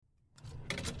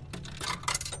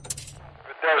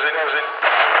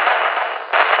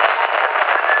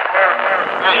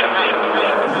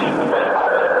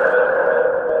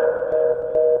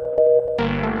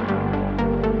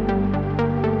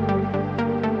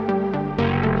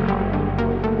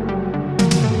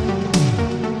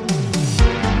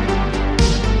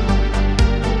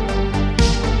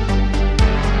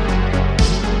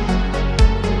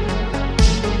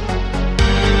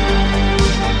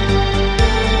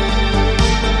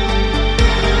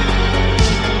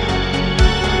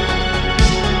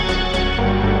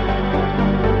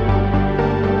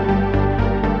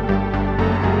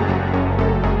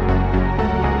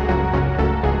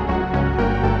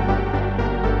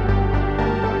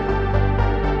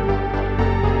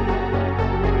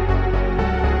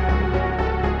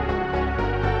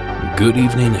Good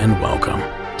evening and welcome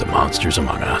to Monsters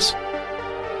Among Us.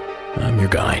 I'm your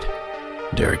guide,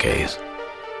 Derek Hayes.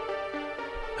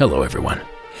 Hello everyone.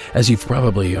 As you've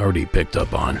probably already picked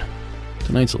up on,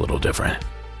 tonight's a little different.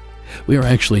 We are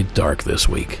actually dark this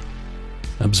week,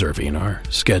 observing our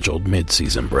scheduled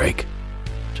mid-season break.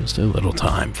 Just a little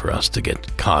time for us to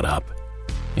get caught up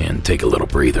and take a little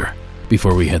breather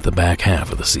before we hit the back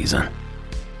half of the season.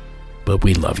 But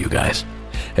we love you guys,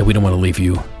 and we don't want to leave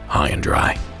you high and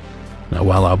dry. Now,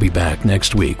 while I'll be back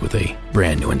next week with a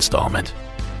brand new installment,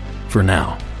 for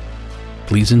now,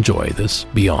 please enjoy this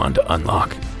Beyond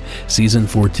Unlock, Season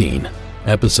 14,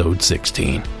 Episode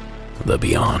 16, The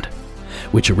Beyond,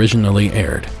 which originally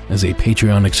aired as a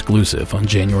Patreon exclusive on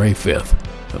January 5th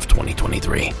of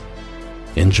 2023.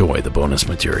 Enjoy the bonus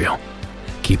material.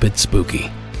 Keep it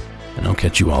spooky, and I'll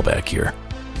catch you all back here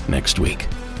next week.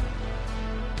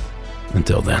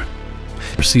 Until then,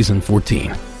 for Season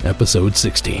 14, Episode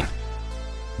 16,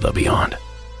 The Beyond.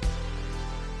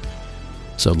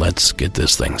 So let's get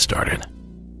this thing started.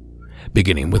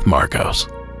 Beginning with Marcos,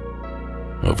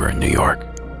 over in New York.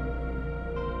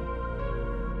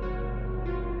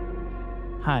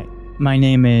 Hi, my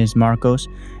name is Marcos,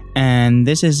 and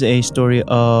this is a story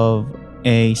of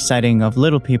a sighting of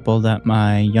little people that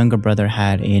my younger brother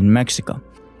had in Mexico.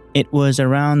 It was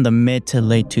around the mid to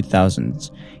late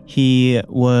 2000s. He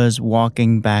was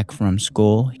walking back from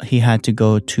school. He had to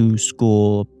go to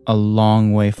school a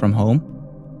long way from home.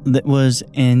 It was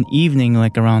an evening,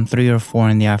 like around 3 or 4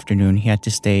 in the afternoon. He had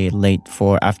to stay late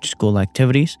for after-school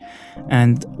activities.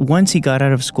 And once he got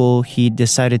out of school, he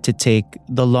decided to take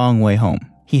the long way home.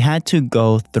 He had to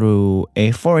go through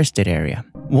a forested area.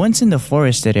 Once in the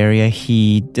forested area,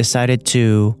 he decided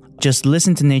to just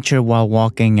listen to nature while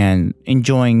walking and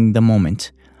enjoying the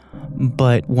moment.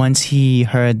 But once he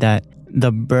heard that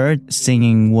the bird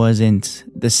singing wasn't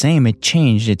the same, it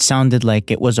changed. It sounded like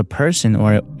it was a person,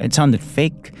 or it sounded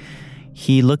fake.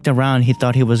 He looked around. He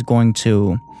thought he was going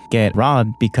to get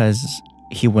robbed because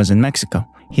he was in Mexico.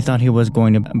 He thought he was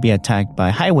going to be attacked by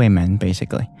highwaymen,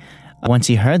 basically. Once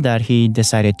he heard that, he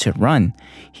decided to run.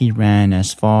 He ran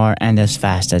as far and as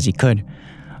fast as he could.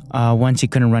 Once he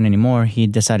couldn't run anymore, he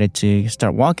decided to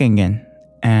start walking again.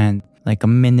 And like a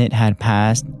minute had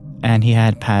passed, and he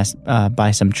had passed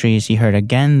by some trees. He heard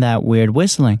again that weird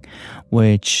whistling,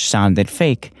 which sounded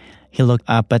fake. He looked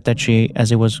up at the tree as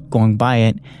he was going by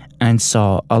it and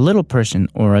saw a little person,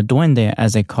 or a duende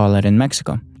as they call it in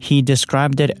Mexico. He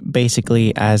described it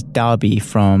basically as Dobby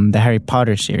from the Harry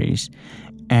Potter series.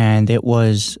 And it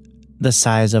was the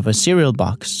size of a cereal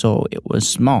box, so it was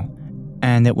small.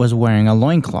 And it was wearing a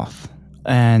loincloth.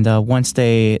 And once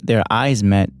their eyes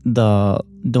met, the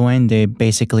duende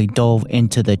basically dove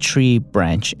into the tree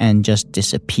branch and just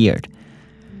disappeared.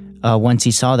 Once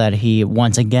he saw that, he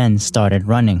once again started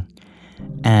running.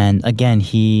 And again,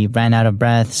 he ran out of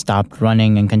breath, stopped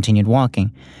running, and continued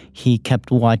walking. He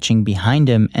kept watching behind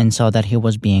him and saw that he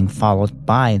was being followed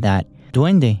by that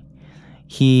duende.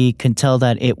 He could tell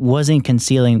that it wasn't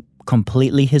concealing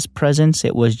completely his presence.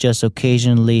 It was just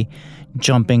occasionally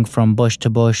jumping from bush to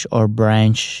bush or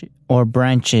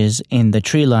branches in the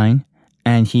tree line,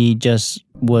 and he just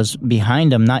was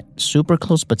behind him, not super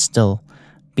close, but still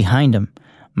behind him.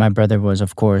 My brother was,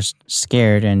 of course,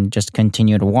 scared and just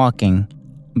continued walking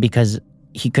because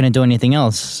he couldn't do anything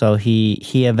else. So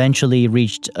he eventually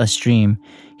reached a stream.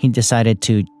 He decided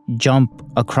to jump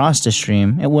across the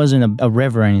stream. It wasn't a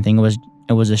river or anything.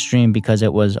 It was a stream because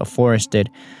it was a forested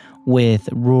with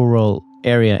rural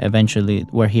area eventually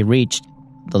where he reached.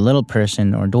 The little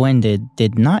person, or duende,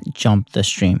 did not jump the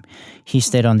stream. He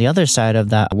stayed on the other side of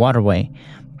that waterway,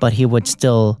 but he would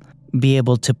still be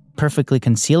able to perfectly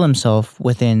conceal himself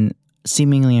within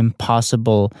seemingly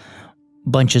impossible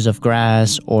bunches of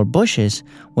grass or bushes,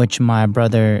 which my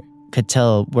brother could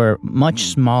tell were much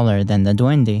smaller than the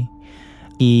duende.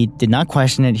 He did not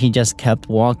question it. He just kept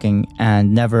walking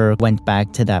and never went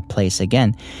back to that place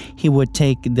again. He would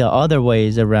take the other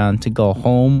ways around to go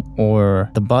home or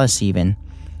the bus even.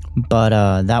 But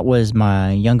that was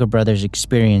my younger brother's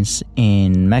experience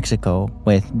in Mexico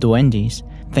with duendes.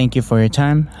 Thank you for your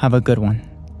time. Have a good one.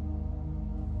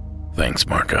 Thanks,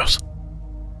 Marcos.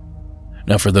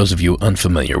 Now, for those of you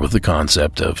unfamiliar with the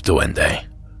concept of duende,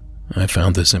 I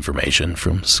found this information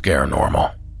from Scare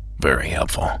Normal. Very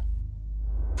helpful.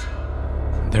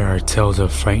 There are tales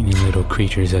of frightening little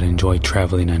creatures that enjoy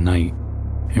traveling at night,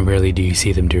 and rarely do you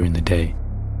see them during the day.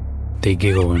 They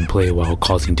giggle and play while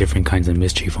causing different kinds of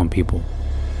mischief on people.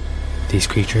 These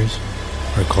creatures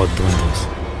are called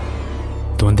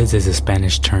duendes. Duendes is a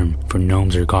Spanish term for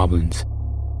gnomes or goblins.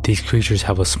 These creatures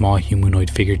have a small humanoid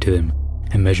figure to them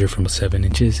and measure from 7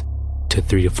 inches to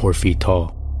 3 to 4 feet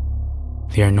tall.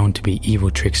 They are known to be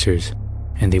evil tricksters,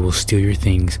 and they will steal your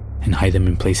things and hide them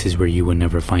in places where you would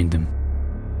never find them.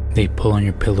 They pull on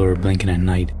your pillow or blanket at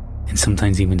night and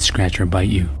sometimes even scratch or bite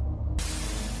you.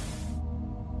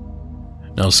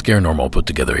 Now, Scare Normal put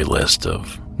together a list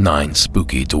of 9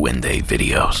 spooky duende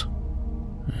videos.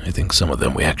 I think some of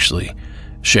them we actually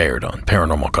shared on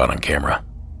Paranormal Caught on Camera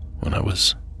when I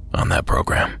was on that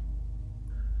program.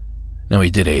 Now,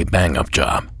 he did a bang-up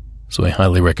job, so I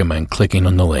highly recommend clicking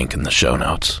on the link in the show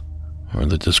notes or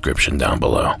the description down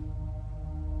below.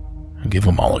 Give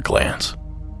them all a glance.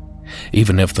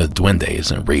 Even if the duende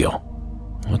isn't real,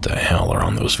 what the hell are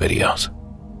on those videos?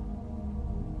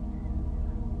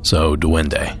 So,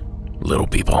 duende, little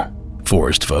people,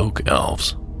 forest folk,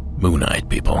 elves, moon-eyed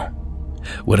people,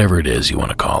 whatever it is you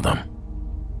want to call them.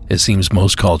 It seems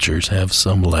most cultures have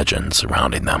some legend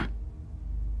surrounding them.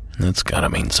 That's gotta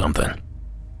mean something.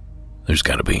 There's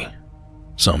gotta be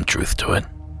some truth to it.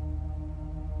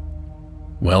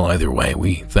 Well, either way,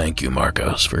 we thank you,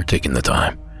 Marcos, for taking the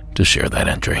time to share that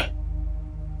entry.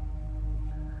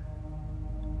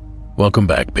 Welcome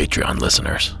back, Patreon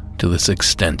listeners, to this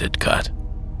extended cut.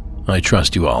 I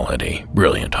trust you all had a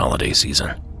brilliant holiday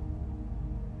season.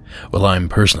 Well, I'm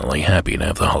personally happy to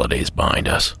have the holidays behind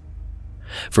us.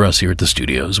 For us here at the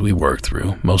studios, we worked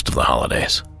through most of the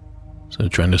holidays, so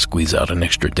trying to squeeze out an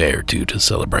extra day or two to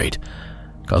celebrate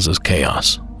causes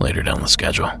chaos later down the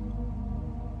schedule.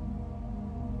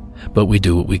 But we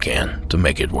do what we can to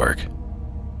make it work,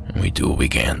 and we do what we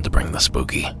can to bring the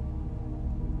spooky.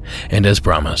 And as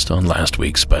promised on last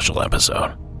week's special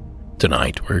episode,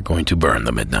 tonight we're going to burn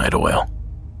the midnight oil,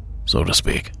 so to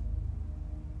speak.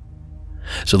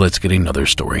 So let's get another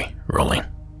story rolling,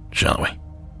 shall we?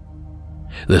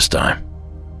 This time,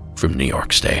 from New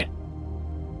York State.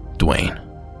 Dwayne,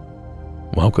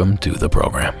 welcome to the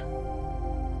program.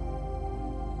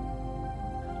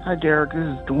 Hi, Derek. This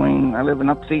is Dwayne. I live in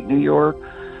upstate New York.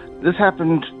 This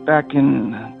happened back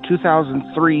in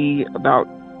 2003, about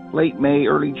late May,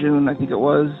 early June, I think it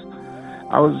was.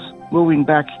 I was moving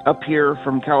back up here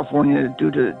from California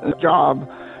due to a job,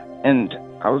 and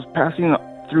I was passing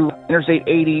through Interstate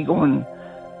 80 going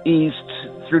east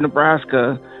through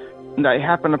Nebraska, and I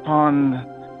happened upon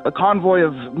a convoy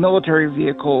of military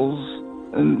vehicles,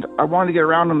 and I wanted to get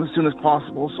around them as soon as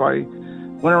possible, so I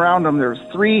went around them. There's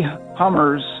 3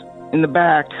 Hummers in the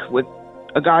back with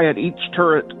a guy at each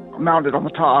turret mounted on the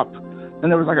top. Then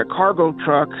there was like a cargo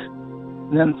truck,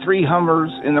 and then 3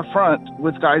 Hummers in the front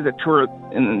with guys at turret.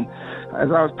 And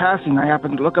as I was passing, I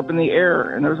happened to look up in the air,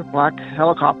 and there was a black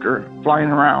helicopter flying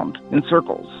around in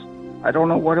circles. I don't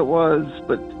know what it was,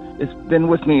 but it's been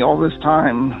with me all this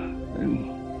time, and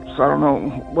so I don't know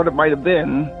what it might have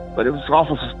been, but it was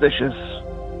awful suspicious.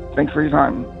 Thanks for your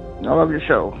time. I love your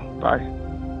show. Bye.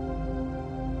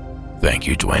 Thank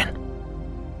you, Dwayne.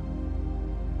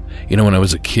 You know, when I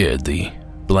was a kid, the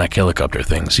black helicopter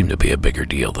thing seemed to be a bigger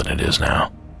deal than it is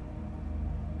now.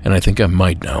 And I think I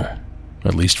might know,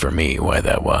 at least for me, why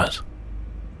that was.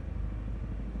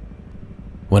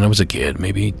 When I was a kid,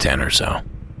 maybe 10 or so,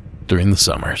 during the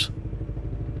summers,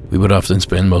 we would often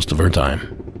spend most of our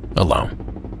time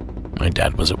alone. My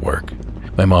dad was at work.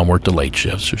 My mom worked a late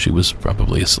shift, so she was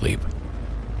probably asleep.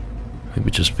 We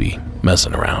would just be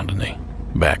messing around in the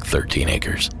back 13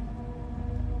 acres.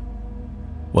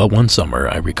 Well, one summer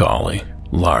I recall a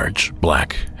large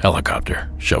black helicopter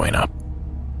showing up.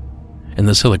 And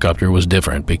this helicopter was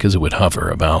different because it would hover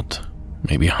about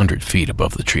maybe 100 feet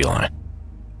above the tree line,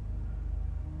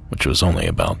 which was only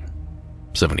about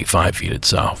 75 feet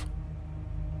itself.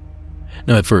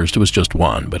 Now, at first it was just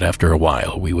one, but after a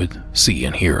while we would see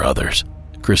and hear others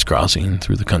crisscrossing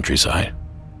through the countryside.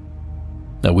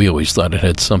 Now, we always thought it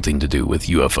had something to do with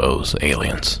UFOs,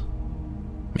 aliens.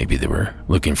 Maybe they were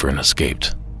looking for an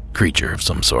escaped creature of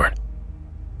some sort.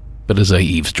 But as I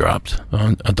eavesdropped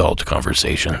on adult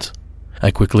conversations,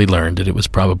 I quickly learned that it was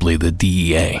probably the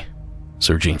DEA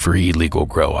searching for illegal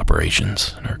grow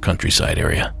operations in our countryside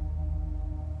area.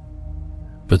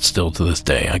 But still to this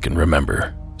day, I can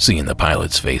remember seeing the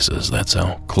pilots' faces. That's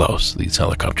how close these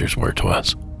helicopters were to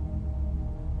us.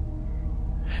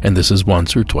 And this is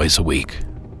once or twice a week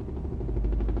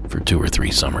for 2 or 3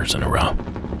 summers in a row.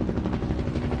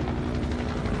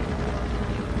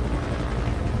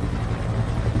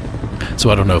 So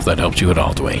I don't know if that helps you at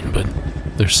all, Dwayne, but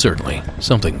there's certainly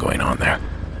something going on there.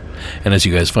 And as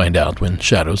you guys find out when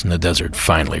Shadows in the Desert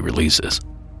finally releases,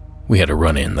 we had a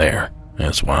run-in there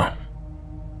as well.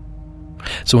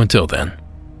 So until then,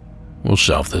 we'll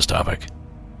shelve this topic,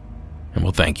 and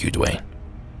we'll thank you, Dwayne,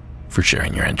 for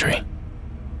sharing your entry.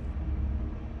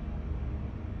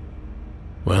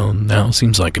 Well, now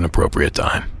seems like an appropriate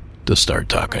time to start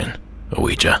talking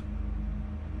Ouija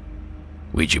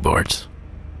boards.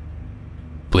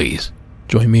 Please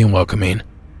join me in welcoming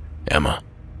Emma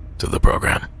to the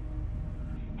program.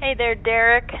 Hey there,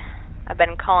 Derek. I've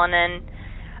been calling in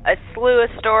a slew of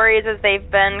stories as they've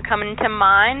been coming to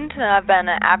mind. I've been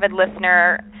an avid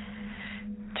listener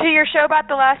to your show about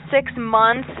the last 6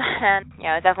 months, and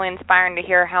it's definitely inspiring to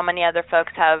hear how many other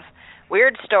folks have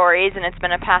weird stories, and it's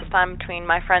been a pastime between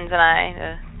my friends and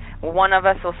I. One of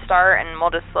us will start, and we'll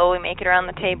just slowly make it around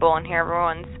the table and hear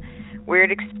everyone's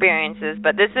weird experiences.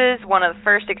 But this is one of the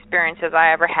first experiences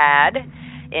I ever had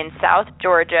in South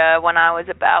Georgia when I was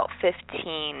about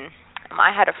 15.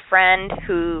 I had a friend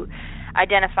who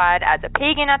identified as a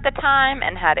pagan at the time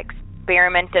and had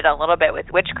experimented a little bit with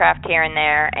witchcraft here and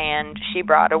there, and she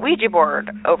brought a Ouija board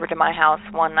over to my house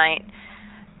one night,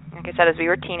 like I said, as we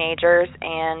were teenagers.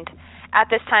 And at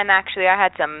this time, actually, I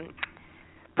had some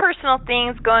personal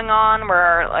things going on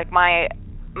where, like, my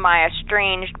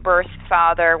estranged birth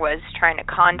father was trying to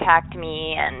contact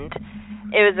me, and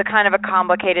it was a kind of a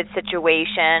complicated situation,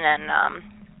 and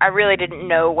I really didn't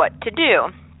know what to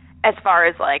do as far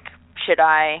as, like, should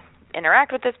I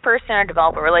interact with this person or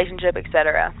develop a relationship,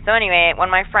 etc. So anyway, when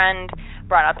my friend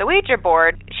brought out the Ouija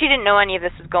board, she didn't know any of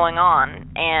this was going on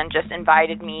and just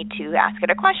invited me to ask it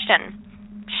a question.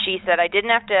 She said I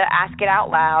didn't have to ask it out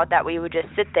loud, that we would just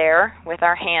sit there with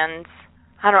our hands,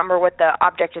 I don't remember what the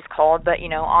object is called, but,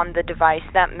 on the device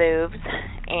that moves.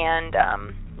 And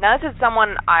now this is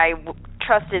someone I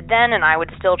trusted then and I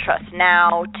would still trust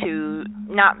now to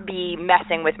not be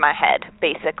messing with my head,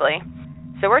 basically.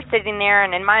 So we're sitting there,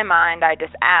 and in my mind, I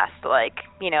just asked,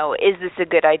 is this a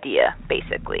good idea,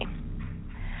 basically?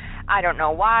 I don't know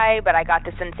why, but I got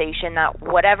the sensation that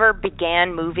whatever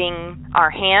began moving our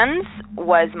hands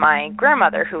was my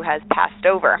grandmother, who has passed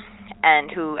over and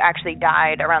who actually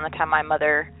died around the time my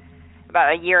mother,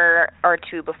 about a year or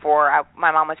 2 before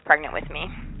my mom was pregnant with me.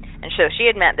 And so she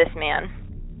had met this man.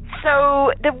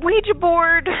 So the Ouija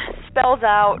board spells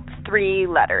out 3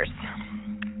 letters.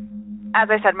 As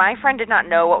I said, my friend did not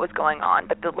know what was going on,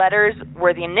 but the letters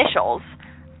were the initials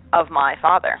of my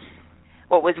father.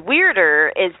 What was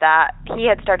weirder is that he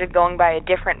had started going by a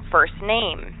different first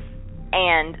name,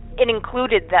 and it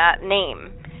included that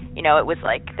name. It was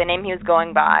like the name he was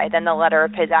going by, then the letter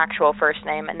of his actual first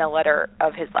name, and the letter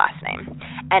of his last name.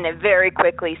 And it very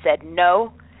quickly said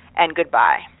no and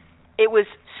goodbye. It was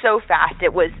so fast.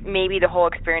 It was, maybe the whole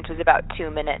experience was about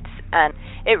 2 minutes, and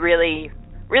it really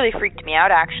freaked me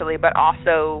out, actually, but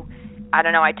also, I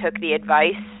don't know, I took the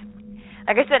advice.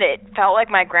 Like I said, it felt like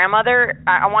my grandmother,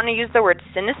 I want to use the word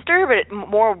sinister, but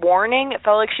more warning. It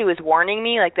felt like she was warning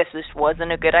me, like this just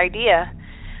wasn't a good idea.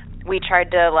 We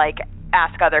tried to,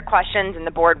 ask other questions, and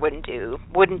the board wouldn't do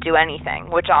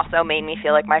anything, which also made me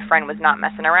feel like my friend was not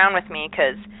messing around with me,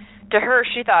 because to her,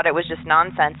 she thought it was just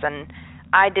nonsense, and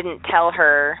I didn't tell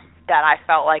her that I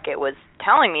felt like it was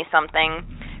telling me something,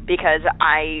 because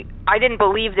I didn't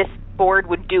believe this board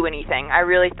would do anything. I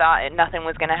really thought nothing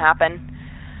was going to happen.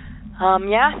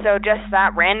 So just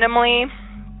that randomly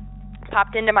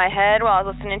popped into my head while I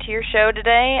was listening to your show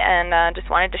today, and just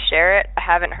wanted to share it. I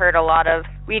haven't heard a lot of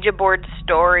Ouija board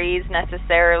stories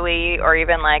necessarily, or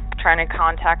even trying to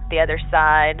contact the other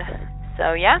side.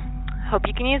 So hope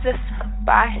you can use this.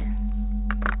 Bye.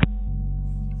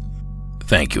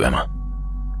 Thank you, Emma.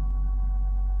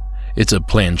 It's a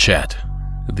planchette,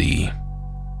 the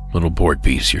little board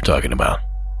piece you're talking about.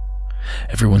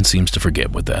 Everyone seems to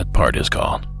forget what that part is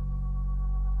called.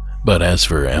 But as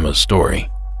for Emma's story,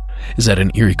 is that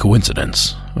an eerie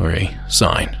coincidence or a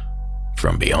sign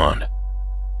from beyond?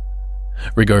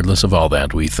 Regardless of all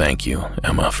that, we thank you,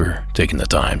 Emma, for taking the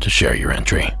time to share your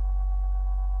entry.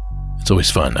 It's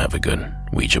always fun to have a good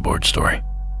Ouija board story.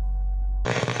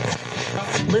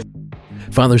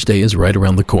 Father's Day is right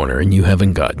around the corner and you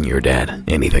haven't gotten your dad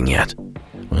anything yet.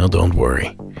 Well, don't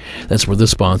worry. That's where the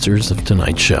sponsors of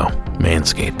tonight's show,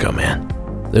 Manscaped, come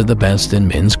in. They're the best in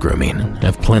men's grooming and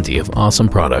have plenty of awesome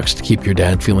products to keep your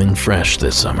dad feeling fresh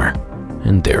this summer.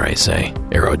 And dare I say,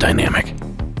 aerodynamic.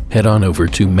 Head on over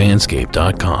to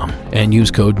manscaped.com and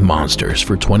use code MONSTERS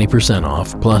for 20%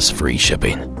 off plus free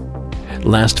shipping.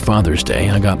 Last Father's Day,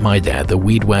 I got my dad the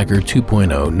Weed Whacker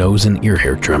 2.0 nose and ear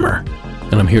hair trimmer,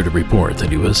 and I'm here to report that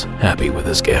he was happy with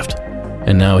his gift.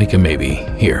 And now he can maybe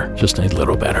hear just a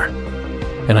little better.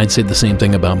 And I'd say the same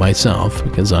thing about myself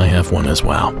because I have one as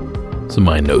well. So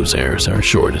my nose hairs are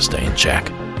sure to stay in check.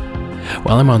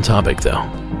 While I'm on topic though,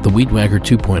 the Weed Whacker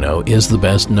 2.0 is the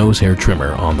best nose hair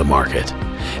trimmer on the market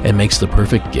and makes the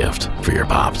perfect gift for your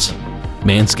pops.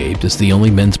 Manscaped is the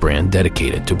only men's brand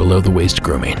dedicated to below-the-waist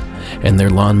grooming, and their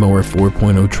Lawnmower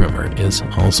 4.0 trimmer is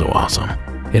also awesome.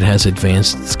 It has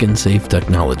advanced skin-safe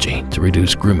technology to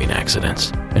reduce grooming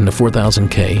accidents, and the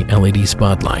 4000K LED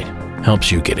spotlight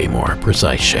helps you get a more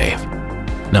precise shave.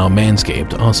 Now,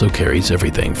 Manscaped also carries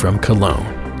everything from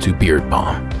cologne to beard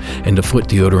balm, and a foot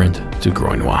deodorant to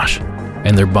groin wash,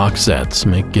 and their box sets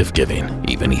make gift-giving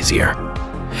even easier.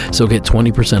 So get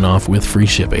 20% off with free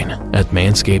shipping at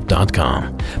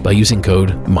manscaped.com by using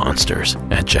code MONSTERS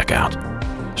at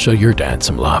checkout. Show your dad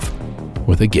some love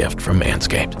with a gift from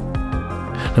Manscaped.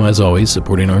 Now, as always,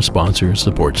 supporting our sponsors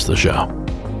supports the show.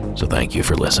 So thank you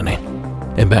for listening.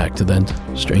 And back to that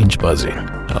strange buzzing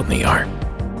out in the yard.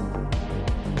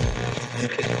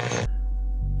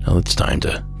 Now it's time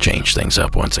to change things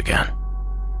up once again.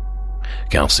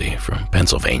 Kelsey from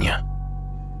Pennsylvania.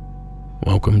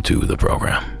 Welcome to the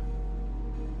program.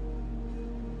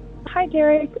 Hi,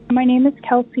 Derek. My name is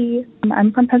Kelsey.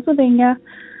 I'm from Pennsylvania.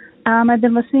 I've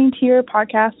been listening to your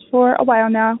podcast for a while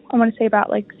now. I want to say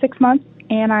about 6 months,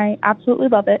 and I absolutely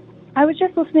love it. I was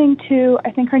just listening to,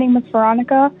 I think her name was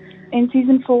Veronica, in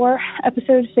Season 4,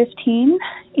 Episode 15,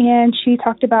 and she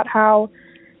talked about how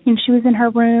she was in her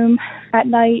room at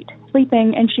night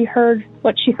sleeping, and she heard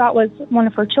what she thought was one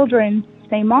of her children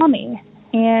say, "Mommy,"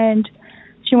 and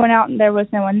she went out and there was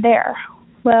no one there.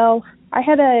 Well, I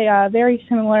had a very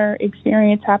similar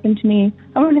experience happen to me.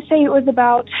 I want to say it was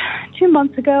about 2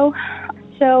 months ago.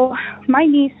 So my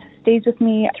niece stays with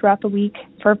me throughout the week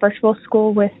for virtual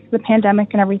school with the pandemic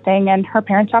and everything, and her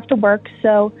parents have to work.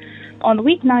 So on the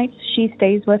weeknights, she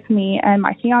stays with me and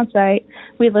my fiance.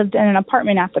 We lived in an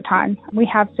apartment at the time. We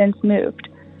have since moved.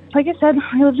 Like I said,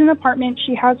 we lived in an apartment.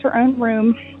 She has her own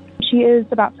room. She is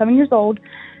about 7 years old.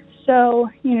 So,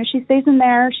 she stays in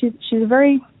there. She's a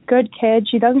very good kid.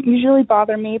 She doesn't usually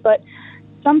bother me, but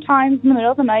sometimes in the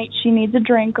middle of the night, she needs a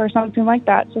drink or something like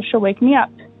that, so she'll wake me up.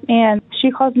 And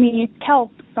she calls me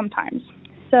Kel sometimes.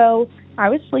 So I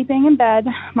was sleeping in bed.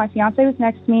 My fiance was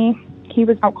next to me. He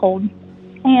was out cold.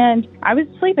 And I was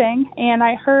sleeping, and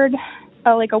I heard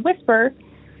a whisper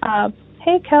of,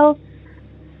 "Hey, Kel."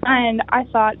 And I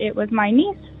thought it was my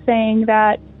niece saying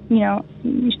that,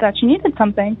 that she needed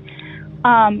something.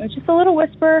 It was just a little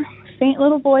whisper, faint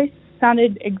little voice,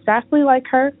 sounded exactly like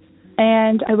her.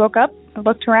 And I woke up, I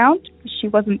looked around, she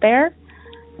wasn't there.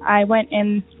 I went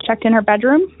and checked in her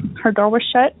bedroom. Her door was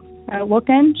shut. I looked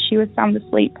in, she was sound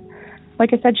asleep.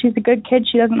 Like I said, she's a good kid.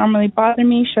 She doesn't normally bother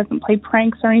me. She doesn't play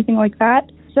pranks or anything like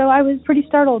that. So I was pretty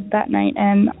startled that night,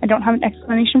 and I don't have an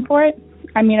explanation for it.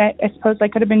 I mean, I suppose I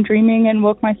could have been dreaming and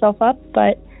woke myself up,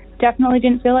 but definitely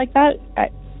didn't feel like that.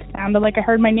 It sounded like I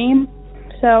heard my name.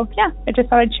 So, yeah, I just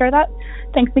thought I'd share that.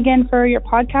 Thanks again for your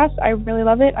podcast. I really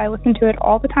love it. I listen to it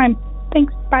all the time.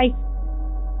 Thanks. Bye.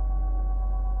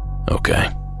 Okay.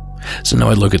 So now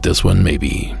I look at this one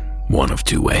maybe one of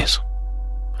two ways.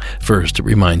 First, it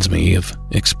reminds me of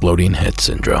exploding head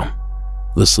syndrome,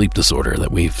 the sleep disorder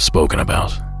that we've spoken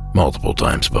about multiple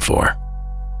times before,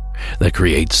 that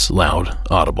creates loud,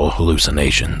 audible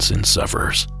hallucinations in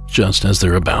sufferers just as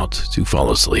they're about to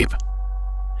fall asleep.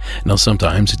 Now,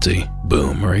 sometimes it's a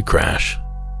boom or a crash,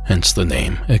 hence the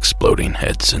name exploding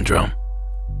head syndrome.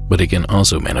 But it can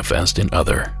also manifest in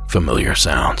other familiar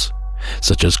sounds,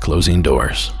 such as closing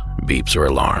doors, beeps or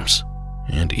alarms,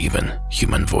 and even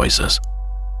human voices.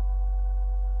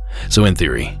 So in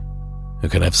theory, it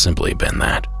could have simply been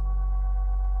that.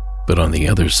 But on the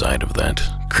other side of that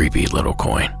creepy little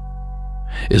coin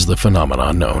is the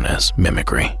phenomenon known as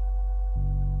mimicry.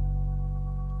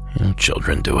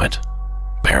 Children do it.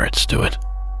 Parrots do it.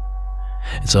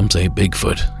 And some say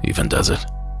Bigfoot even does it.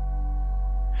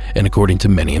 And according to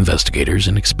many investigators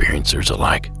and experiencers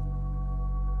alike,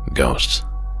 ghosts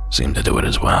seem to do it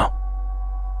as well.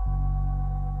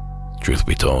 Truth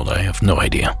be told, I have no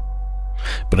idea,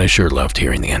 but I sure loved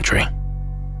hearing the entry.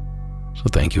 So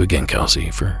thank you again,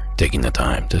 Kelsey, for taking the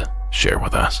time to share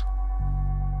with us.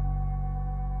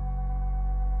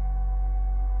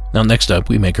 Now next up,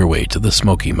 we make our way to the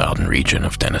Smoky Mountain region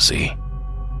of Tennessee,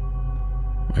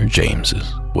 where James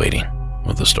is waiting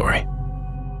with the story.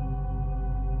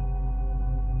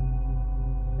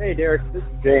 Hey Derek, this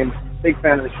is James. Big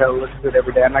fan of the show, listen to it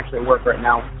every day. I'm actually at work right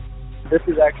now. This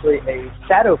is actually a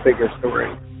shadow figure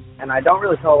story, and I don't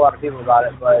really tell a lot of people about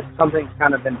it, but something's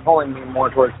kind of been pulling me more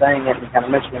towards saying it and kind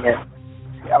of mentioning it.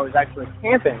 I was actually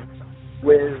camping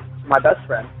with my best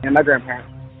friend and my grandparents.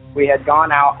 We had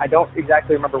gone out. I don't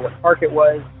exactly remember what park it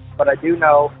was, but I do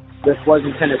know this was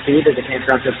in Tennessee. That the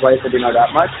campground took place. I do know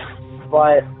that much.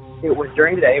 But it was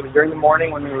during the day. It was during the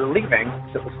morning when we were leaving.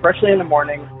 So it was freshly in the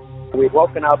morning. We'd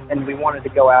woken up and we wanted to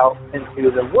go out into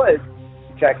the woods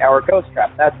to check our ghost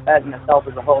trap. That in itself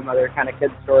is a whole other kind of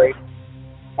kid story.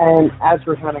 And as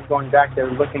we're kind of going back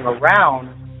there looking around,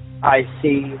 I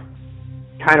see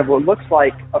kind of what looks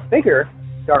like a figure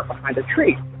dart behind a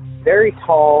tree. Very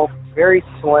tall, very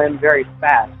slim, very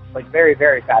fast, like very,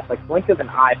 very fast, like blink of an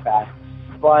eye fast.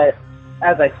 But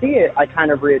as I see it, I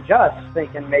kind of readjust,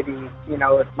 thinking maybe,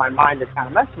 if my mind is kind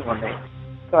of messing with me.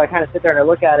 So I kind of sit there and I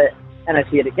look at it, and I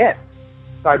see it again.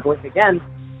 So I blink again,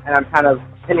 and I'm kind of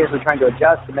continuously trying to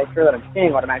adjust to make sure that I'm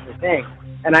seeing what I'm actually seeing.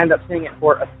 And I end up seeing it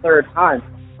for a third time.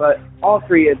 But all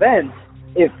three events,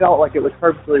 it felt like it was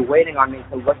purposely waiting on me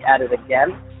to look at it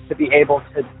again, to be able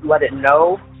to let it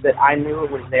know that I knew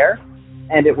it was there,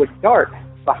 and it would dart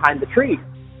behind the tree,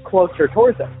 closer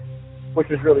towards us, which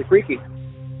was really freaky.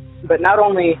 But not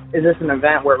only is this an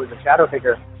event where it was a shadow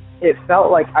figure, it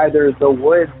felt like either the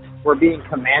woods were being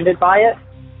commanded by it,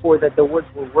 or that the woods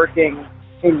were working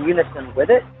in unison with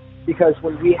it, because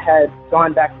when we had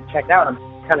gone back to check out, I'm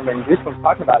kind of getting goosebumps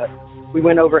talking about it, we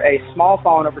went over a small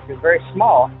fallen over tree, very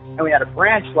small, and we had a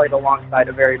branch laid alongside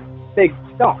a very big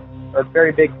stone, or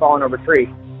very big fallen over tree.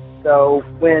 So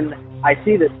when I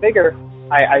see this figure,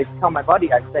 I tell my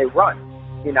buddy, I say, run,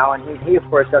 and he of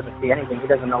course doesn't see anything. He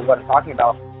doesn't know what I'm talking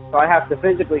about. So I have to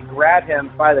physically grab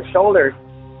him by the shoulders,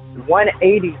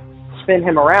 180, spin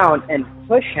him around, and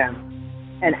push him.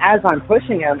 And as I'm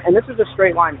pushing him, and this is a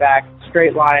straight line back,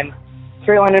 straight line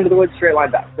into the woods, straight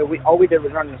line back. So all we did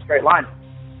was run in a straight line.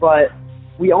 But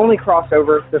we only crossed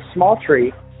over the small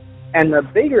tree, and the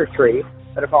bigger tree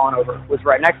that had fallen over was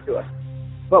right next to us.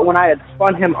 But when I had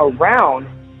spun him around,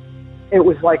 it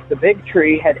was like the big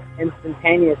tree had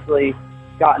instantaneously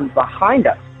gotten behind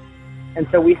us. And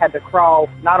so we had to crawl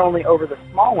not only over the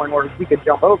small one where we could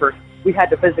jump over, we had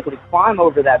to physically climb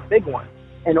over that big one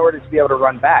in order to be able to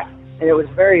run back. And it was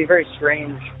a very, very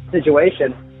strange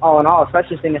situation, all in all,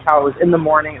 especially seeing as how it was in the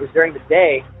morning, it was during the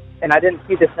day, and I didn't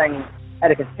see this thing at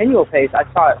a continual pace. I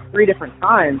saw it 3 different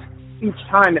times. Each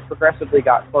time it progressively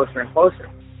got closer and closer.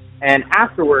 And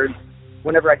afterwards,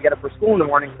 whenever I'd get up for school in the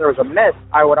morning, if there was a mist,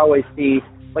 I would always see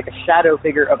like a shadow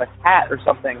figure of a cat or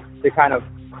something to kind of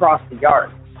cross the yard.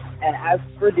 And as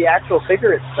for the actual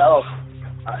figure itself,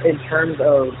 in terms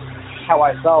of how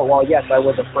I felt, well, yes, I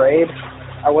was afraid.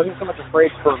 I wasn't so much afraid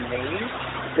for me,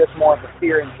 just more of the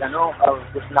fear in general of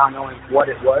just not knowing what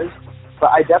it was. But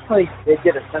I definitely did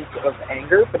get a sense of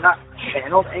anger, but not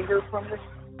channeled anger from this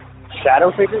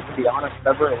shadow figure, to be honest,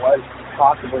 whatever it was,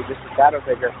 possibly just a shadow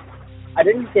figure. I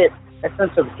didn't get a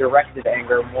sense of directed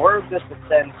anger, more of just a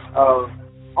sense of,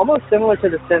 almost similar to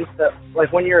the sense that,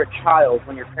 like when you're a child,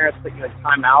 when your parents put you in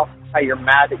timeout, how you're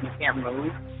mad that you can't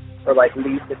move, or like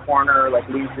leave the corner, or like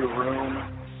leave your room,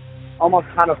 almost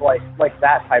kind of like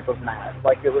that type of mad.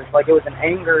 Like it was an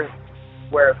anger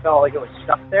where it felt like it was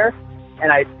stuck there,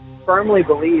 and I firmly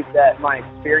believe that my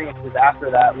experiences after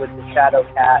that with the shadow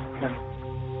cats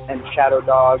and shadow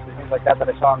dogs and things like that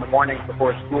I saw in the morning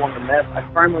before school in the mist, I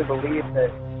firmly believe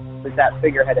that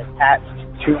figure had attached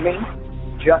to me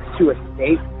just to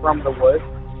escape from the woods,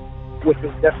 which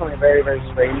was definitely a very, very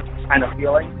strange kind of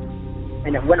feeling.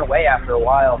 And it went away after a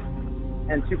while.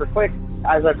 And super quick,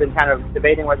 as I've been kind of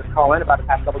debating whether to call in about the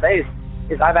past couple of days,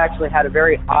 is I've actually had a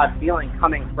very odd feeling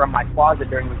coming from my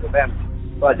closet during these events.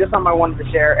 But just something I wanted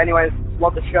to share. Anyways,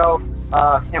 love the show.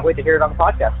 Can't wait to hear it on the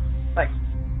podcast. Thanks.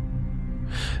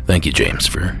 Thank you, James,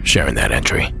 for sharing that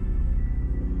entry.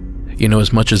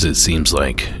 As much as it seems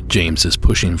like James is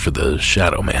pushing for the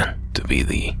Shadow Man to be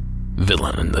the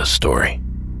villain in this story,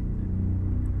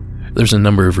 there's a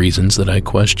number of reasons that I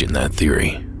question that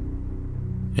theory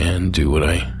and do what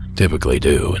I typically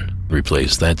do and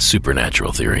replace that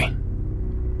supernatural theory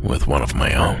with one of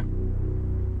my own.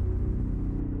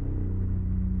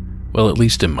 Well, at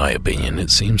least in my opinion,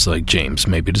 it seems like James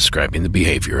may be describing the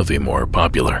behavior of a more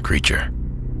popular creature.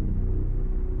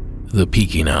 The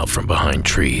peeking out from behind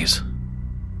trees,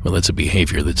 Well, it's a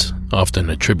behavior that's often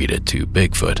attributed to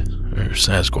Bigfoot or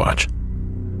Sasquatch.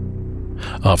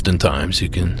 Oftentimes, you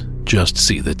can just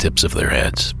see the tips of their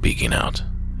heads peeking out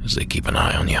as they keep an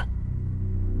eye on you,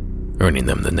 earning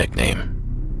them the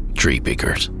nickname Tree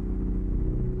Peekers.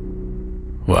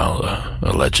 Well,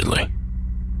 allegedly.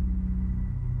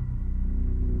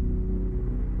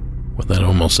 Well, that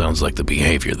almost sounds like the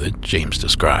behavior that James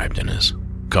described in his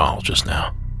call just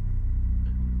now.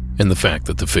 And the fact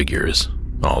that the figure is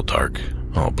all dark,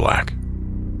 all black,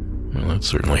 well, that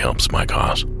certainly helps my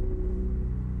cause.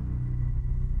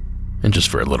 And just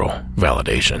for a little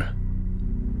validation,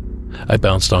 I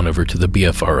bounced on over to the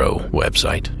BFRO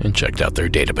website and checked out their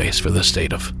database for the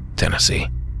state of Tennessee.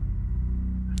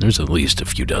 There's at least a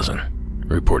few dozen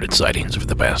reported sightings over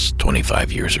the past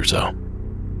 25 years or so.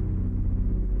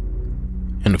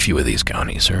 And a few of these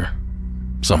counties are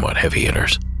somewhat heavy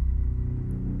hitters.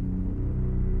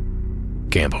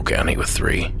 Campbell County with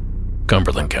 3,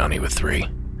 Cumberland County with 3,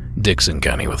 Dixon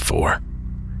County with 4,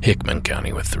 Hickman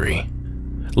County with 3,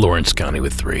 Lawrence County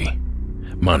with 3,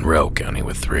 Monroe County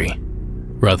with 3,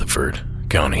 Rutherford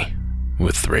County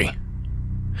with 3,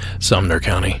 Sumner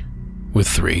County with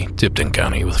 3, Tipton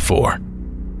County with 4,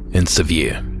 and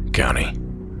Sevier County,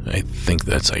 I think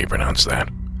that's how you pronounce that,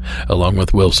 along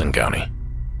with Wilson County,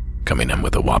 coming in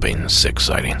with a whopping 6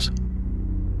 sightings.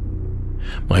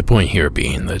 My point here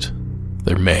being that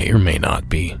there may or may not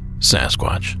be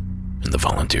Sasquatch in the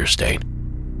volunteer state.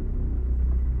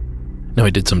 Now, I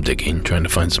did some digging trying to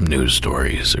find some news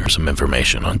stories or some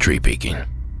information on tree peeking.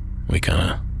 We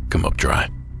kind of come up dry.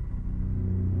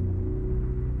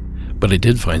 But I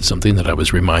did find something that I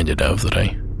was reminded of that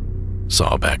I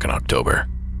saw back in October.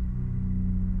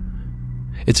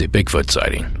 It's a Bigfoot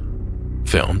sighting,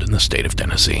 filmed in the state of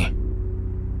Tennessee.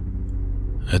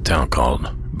 A town called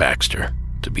Baxter,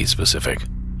 to be specific.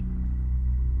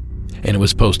 And it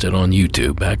was posted on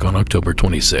YouTube back on October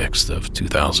 26th of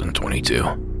 2022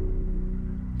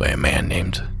 by a man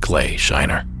named Clay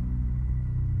Shiner.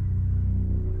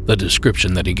 The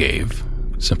description that he gave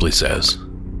simply says,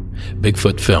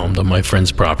 Bigfoot filmed on my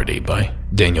friend's property by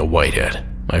Daniel Whitehead,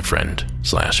 my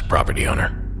friend/property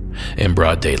owner, in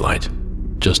broad daylight,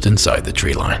 just inside the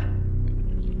tree line.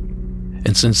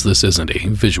 And since this isn't a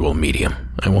visual medium,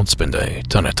 I won't spend a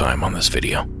ton of time on this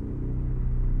video.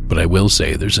 But I will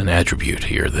say there's an attribute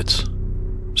here that's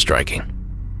striking.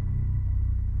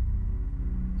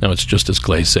 Now, it's just as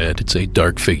Clay said, it's a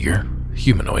dark figure,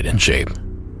 humanoid in shape,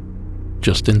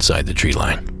 just inside the tree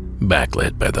line,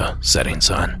 backlit by the setting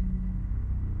sun.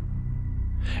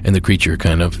 And the creature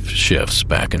kind of shifts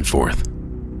back and forth,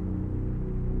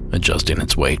 adjusting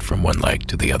its weight from one leg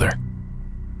to the other.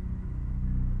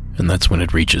 And that's when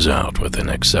it reaches out with an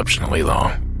exceptionally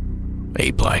long,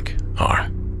 ape-like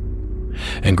arm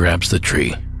and grabs the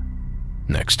tree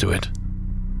next to it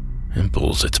and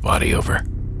pulls its body over.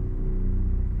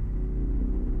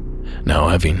 Now,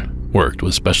 having worked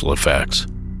with special effects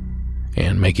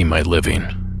and making my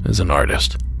living as an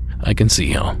artist, I can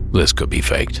see how this could be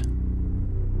faked.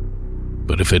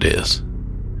 But if it is,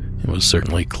 it was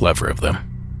certainly clever of them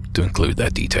to include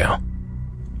that detail.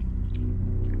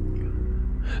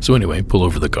 So anyway, pull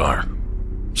over the car,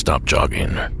 stop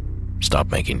jogging, or stop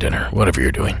making dinner, whatever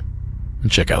you're doing,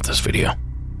 and check out this video.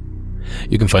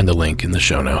 You can find the link in the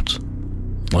show notes.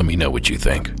 Let me know what you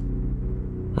think.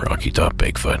 Rocky Top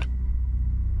Bigfoot.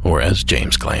 Or as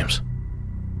James claims,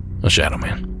 a Shadow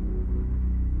Man.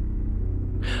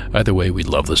 Either way, we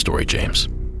love the story, James.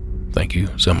 Thank you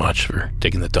so much for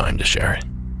taking the time to share it.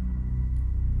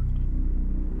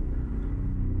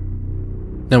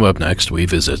 Now up next, we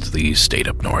visit the state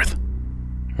up north,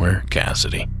 where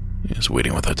Cassidy is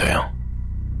waiting with a tale.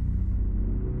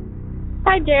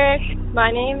 Hi, Derek.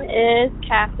 My name is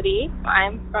Cassidy.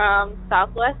 I'm from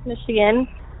Southwest Michigan,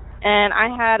 and I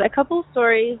had a couple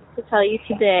stories to tell you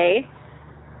today.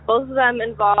 Both of them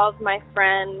involve my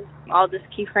friend. I'll just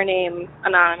keep her name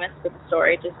anonymous for the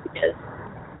story just because.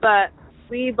 But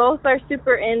we both are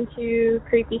super into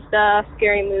creepy stuff,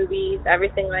 scary movies,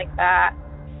 everything like that.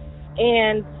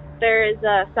 And there is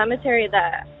a cemetery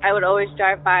that I would always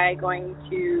drive by going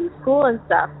to school and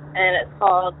stuff, and it's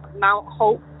called Mount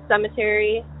Hope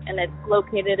Cemetery, and it's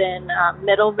located in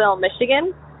Middleville,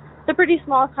 Michigan. It's a pretty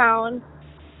small town,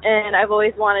 and I've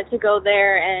always wanted to go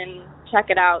there and check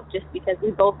it out just because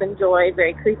we both enjoy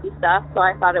very creepy stuff, so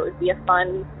I thought it would be a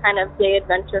fun kind of day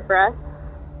adventure for us.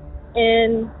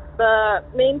 And the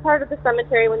main part of the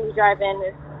cemetery when you drive in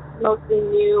is mostly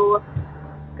new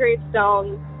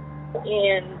gravestones,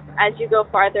 and as you go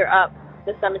farther up,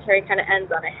 the cemetery kind of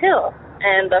ends on a hill,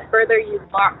 and the further you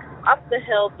walk up the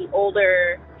hill, the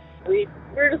older. We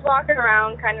were just walking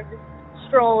around, kind of just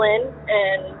strolling,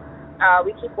 and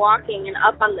we keep walking, and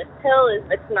up on this hill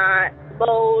it's not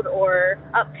mowed or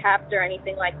upkept or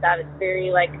anything like that. It's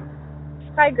very like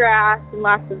high grass and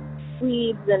lots of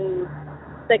weeds and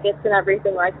thickets and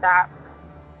everything like that.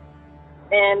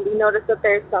 And we noticed that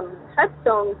there's some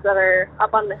headstones that are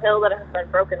up on the hill that have been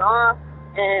broken off,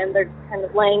 and they're kind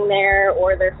of laying there,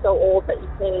 or they're so old that you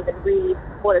can't even read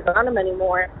what is on them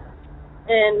anymore.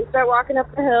 And we start walking up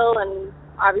the hill, and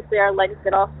obviously our legs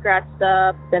get all scratched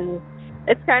up, and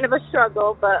it's kind of a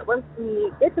struggle. But once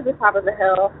we get to the top of the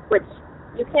hill, which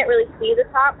you can't really see the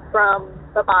top from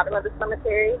the bottom of the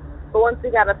cemetery, but once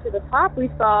we got up to the top, we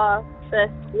saw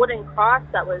this wooden cross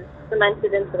that was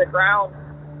cemented into the ground.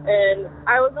 And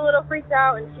I was a little freaked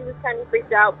out, and she was kind of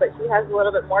freaked out, but she has a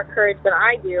little bit more courage than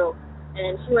I do.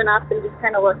 And she went up and just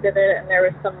kind of looked at it, and there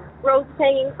was some ropes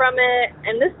hanging from it.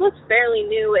 And this looked fairly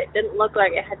new. It didn't look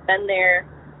like it had been there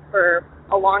for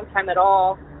a long time at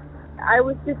all. I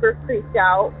was super freaked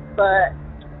out, but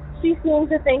she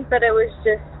seemed to think that it was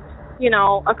just,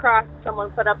 a cross someone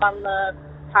put up on the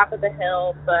top of the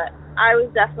hill. But I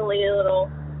was definitely a little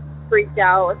freaked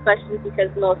out, especially because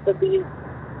most of these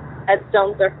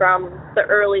headstones are from the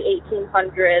early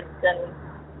 1800s, and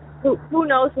who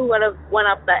knows who would have went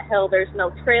up that hill. There's no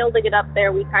trail to get up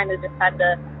there. We kind of just had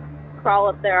to crawl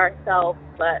up there ourselves,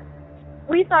 but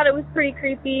we thought it was pretty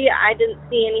creepy. I didn't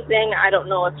see anything. I don't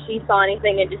know if she saw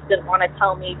anything and just didn't want to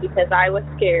tell me because I was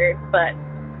scared, but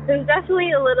there's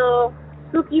definitely a little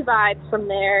spooky vibes from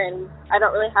there, and I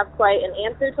don't really have quite an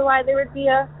answer to why there would be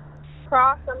a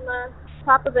cross on the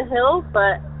top of the hill,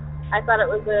 but I thought it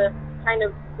was a kind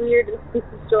of weird and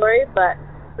spooky story. But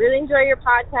really enjoy your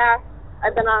podcast.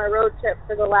 I've been on a road trip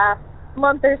for the last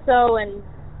month or so, and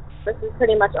this is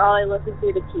pretty much all I listen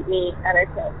to keep me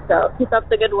entertained. So keep up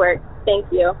the good work. Thank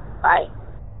you. Bye.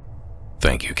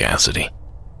 Thank you, Cassidy.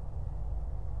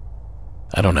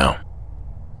 I don't know.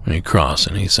 A cross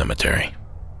in a cemetery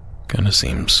kind of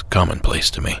seems commonplace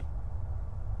to me.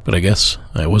 But I guess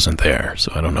I wasn't there,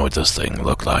 so I don't know what this thing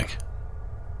looked like,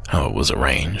 how it was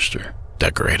arranged or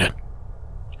decorated.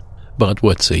 But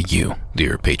what say you,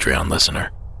 dear Patreon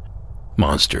listener,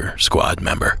 Monster Squad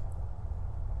member?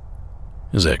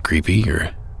 Is that creepy,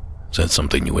 or is that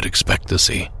something you would expect to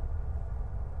see?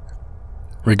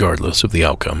 Regardless of the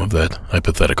outcome of that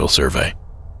hypothetical survey,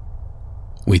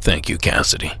 we thank you,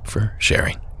 Cassidy, for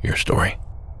sharing your story.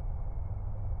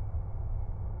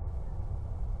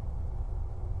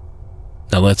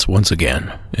 Now let's once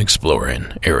again explore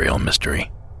an aerial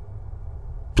mystery.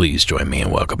 Please join me in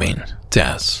welcoming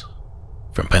Tess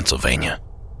from Pennsylvania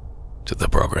to the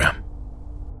program.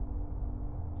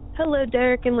 Hello,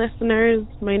 Derek and listeners.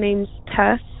 My name's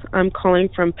Tess. I'm calling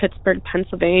from Pittsburgh,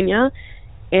 Pennsylvania,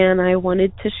 and I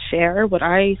wanted to share what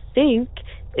I think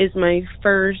is my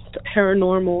first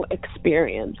paranormal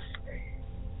experience.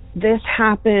 This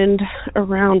happened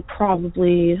around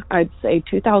probably, I'd say,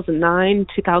 2009,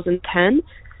 2010.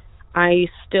 I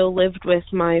still lived with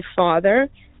my father.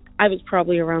 I was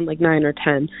probably around like 9 or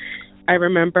 10. I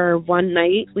remember one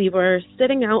night we were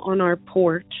sitting out on our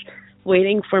porch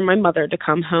waiting for my mother to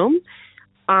come home.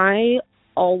 I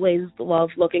always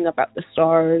loved looking up at the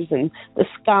stars and the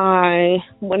sky.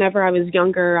 Whenever I was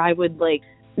younger, I would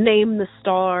name the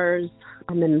stars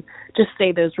and just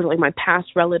say those were my past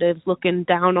relatives looking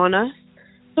down on us.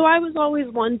 So I was always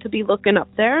one to be looking up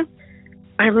there.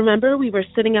 I remember we were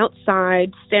sitting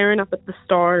outside, staring up at the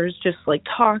stars, just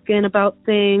talking about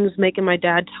things, making my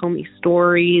dad tell me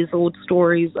stories, old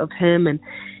stories of him and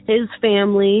his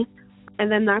family.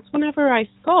 And then that's whenever I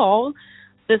saw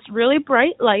this really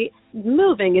bright light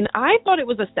moving, and I thought it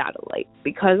was a satellite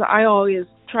because I always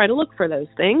try to look for those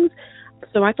things.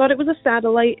 So I thought it was a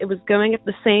satellite. It was going at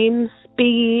the same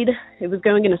speed. It was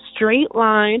going in a straight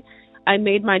line. I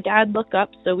made my dad look up,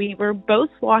 so we were both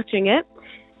watching it,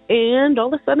 and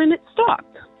all of a sudden it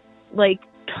stopped.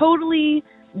 Totally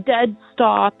dead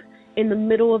stop in the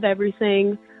middle of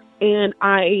everything. And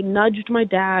I nudged my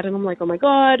dad, and I'm like, oh my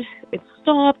God, it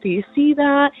stopped. Do you see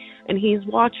that? And he's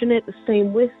watching it the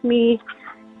same with me.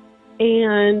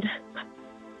 And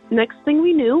next thing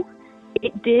we knew,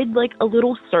 it did a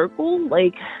little circle,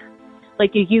 like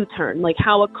a U-turn,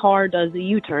 how a car does a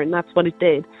U-turn. That's what it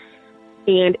did.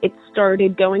 And it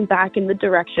started going back in the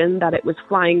direction that it was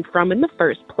flying from in the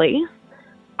first place.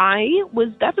 I was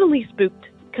definitely spooked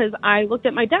because I looked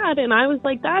at my dad and I was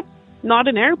like, that's not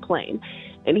an airplane.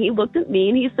 And he looked at me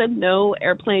and he said, no,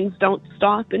 airplanes don't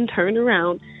stop and turn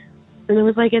around. And I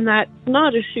was like, and that's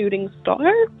not a shooting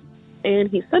star? And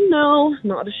he said, no,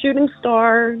 not a shooting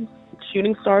star.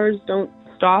 Shooting stars don't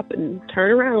stop and turn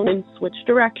around and switch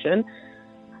direction.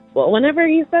 Well, whenever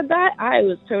he said that, I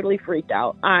was totally freaked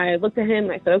out. I looked at him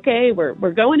and I said, okay,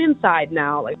 we're going inside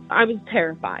now. Like, I was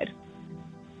terrified.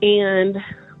 And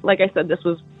like I said, this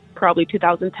was probably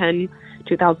 2010,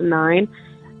 2009.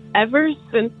 Ever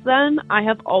since then, I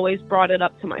have always brought it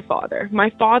up to my father.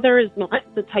 My father is not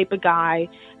the type of guy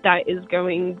that is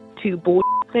going to bull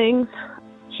things.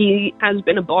 He has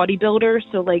been a bodybuilder,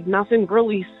 so like nothing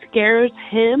really scares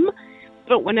him.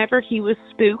 But whenever he was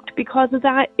spooked because of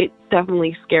that, it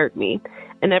definitely scared me.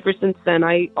 And ever since then,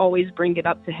 I always bring it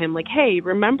up to him like, hey,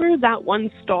 remember that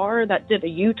one star that did a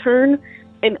U-turn?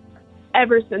 And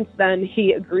ever since then,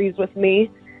 he agrees with me.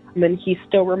 And then he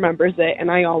still remembers it,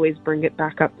 and I always bring it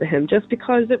back up to him just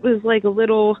because it was like a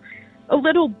little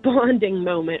bonding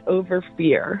moment over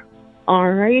fear.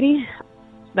 Alrighty,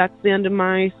 that's the end of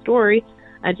my story.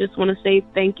 I just want to say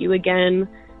thank you again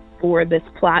for this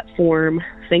platform.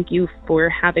 Thank you for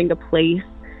having a place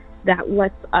that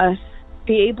lets us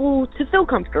be able to feel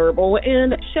comfortable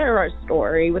and share our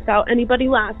story without anybody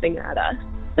laughing at us.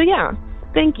 So yeah.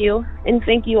 Thank you, and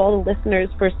thank you all the listeners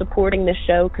for supporting this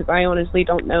show, because I honestly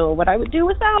don't know what I would do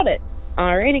without it.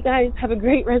 Alrighty, guys, have a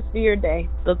great rest of your day.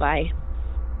 Bye-bye.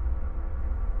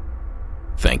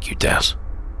 Thank you, Tess.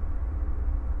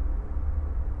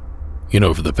 You know,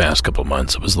 over the past couple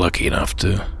months, I was lucky enough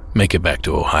to make it back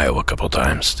to Ohio a couple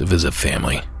times to visit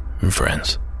family and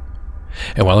friends.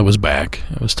 And while I was back,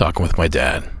 I was talking with my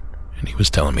dad, and he was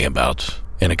telling me about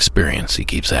an experience he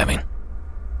keeps having.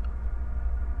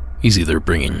 He's either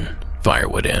bringing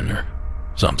firewood in or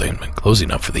something, and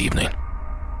closing up for the evening,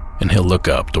 and he'll look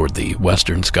up toward the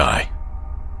western sky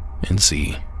and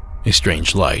see a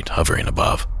strange light hovering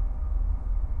above.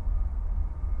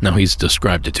 Now, he's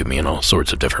described it to me in all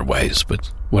sorts of different ways,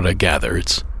 but what I gather,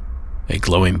 it's a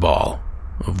glowing ball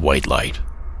of white light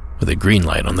with a green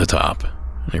light on the top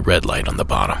and a red light on the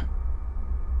bottom,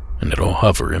 and it'll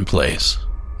hover in place,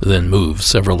 then move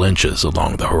several inches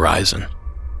along the horizon,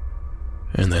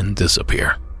 and then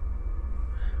disappear.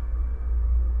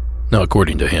 Now,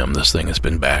 according to him, this thing has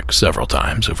been back several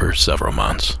times over several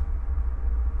months,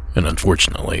 and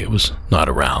unfortunately, it was not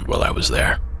around while I was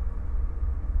there.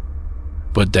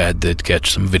 But Dad did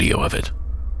catch some video of it,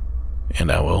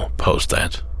 and I will post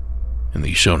that in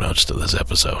the show notes to this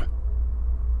episode,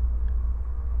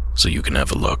 so you can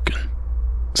have a look and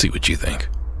see what you think.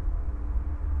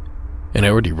 And I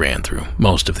already ran through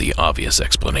most of the obvious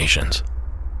explanations.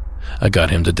 I got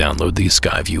him to download the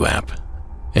Skyview app,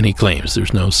 and he claims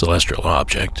there's no celestial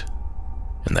object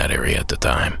in that area at the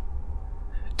time.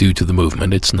 Due to the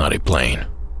movement, it's not a plane.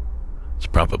 It's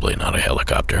probably not a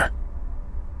helicopter.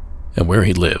 And where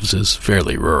he lives is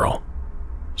fairly rural,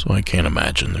 so I can't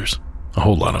imagine there's a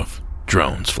whole lot of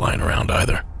drones flying around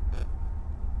either.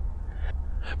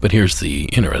 But here's the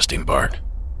interesting part.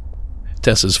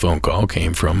 Tessa's phone call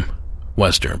came from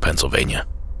western Pennsylvania,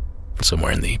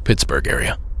 somewhere in the Pittsburgh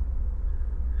area,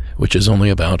 which is only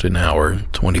about an hour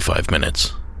and 25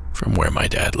 minutes from where my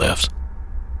dad lives.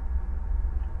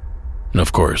 And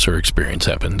of course, her experience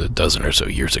happened a dozen or so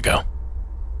years ago,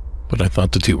 but I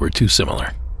thought the two were too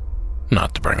similar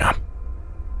not to bring up.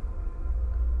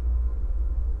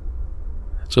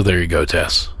 So there you go,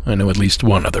 Tess. I know at least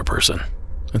one other person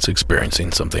that's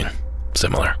experiencing something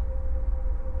similar.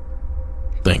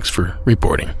 Thanks for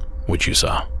reporting what you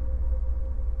saw.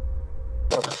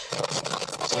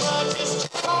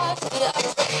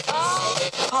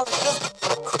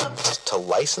 To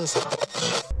license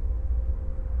it.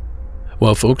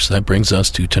 Well, folks, that brings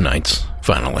us to tonight's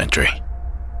final entry.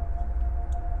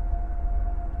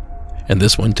 And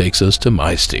this one takes us to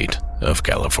my state of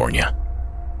California.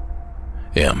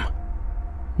 M,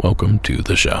 welcome to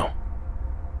the show.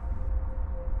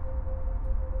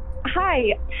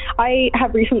 Hi, I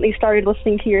have recently started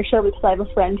listening to your show because I have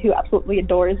a friend who absolutely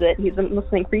adores it. He's been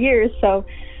listening for years, so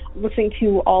listening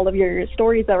to all of your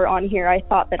stories that were on here, I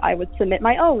thought that I would submit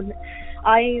my own.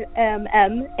 I am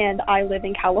M, and I live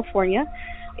in California.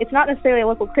 It's not necessarily a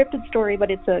local cryptid story,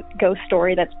 but it's a ghost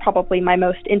story that's probably my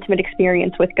most intimate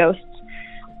experience with ghosts.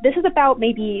 This is about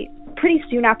maybe pretty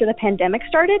soon after the pandemic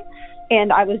started,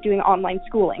 and I was doing online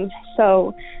schooling.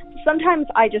 So sometimes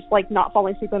I just like not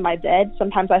falling asleep in my bed.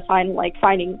 Sometimes I find like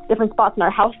finding different spots in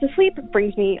our house to sleep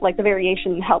brings me, like the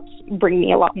variation helps bring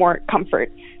me a lot more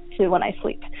comfort to when I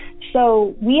sleep.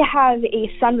 So we have a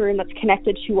sunroom that's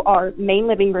connected to our main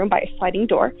living room by a sliding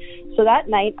door. So that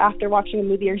night, after watching a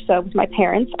movie or so with my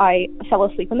parents, I fell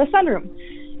asleep in the sunroom.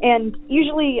 And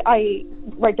usually I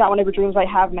write down whatever dreams I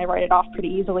have and I write it off pretty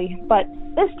easily. But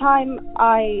this time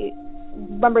I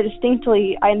remember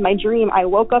distinctly in my dream, I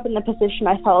woke up in the position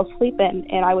I fell asleep in,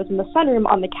 and I was in the sunroom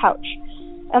on the couch.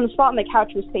 And the spot on the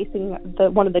couch was facing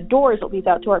one of the doors that leads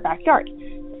out to our backyard.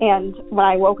 And when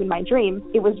I woke in my dream,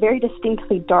 it was very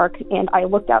distinctly dark, and I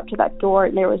looked out to that door,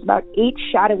 and there was about 8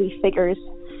 shadowy figures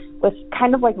with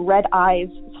kind of like red eyes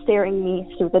staring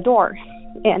me through the door.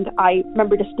 And I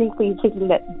remember distinctly thinking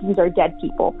that these are dead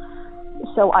people.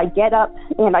 So I get up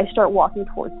and I start walking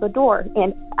towards the door.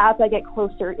 And as I get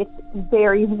closer, it's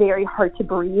very, very hard to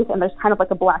breathe. And there's kind of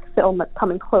like a black film that's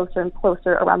coming closer and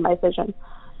closer around my vision.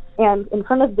 And in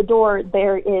front of the door,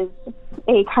 there is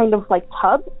a kind of like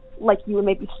tub, like you would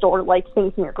maybe store like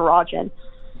things in your garage in.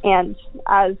 And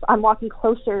as I'm walking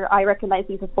closer, I recognize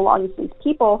these as belonging to these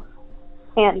people.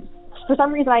 And for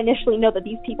some reason, I initially know that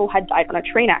these people had died on a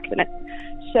train accident.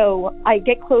 So I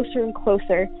get closer and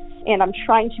closer, and I'm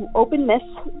trying to open this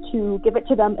to give it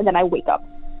to them, and then I wake up.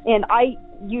 And I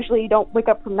usually don't wake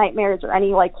up from nightmares or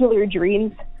any like killer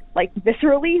dreams like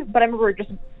viscerally, but I remember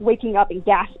just waking up and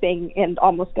gasping and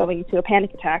almost going into a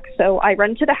panic attack. So I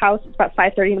run to the house. It's about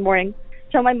 5:30 in the morning.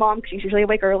 Tell my mom, because she's usually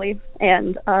awake early,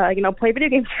 and play video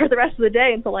games for the rest of the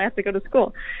day until I have to go to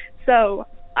school. So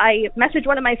I messaged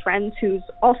one of my friends who's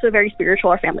also very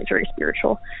spiritual. Our family's very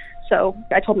spiritual. So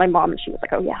I told my mom, and she was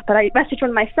like, oh, yeah. But I messaged one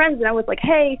of my friends, and I was like,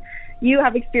 hey, you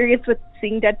have experience with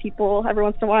seeing dead people every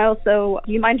once in a while, so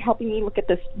do you mind helping me look at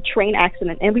this train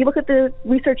accident? And we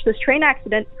researched this train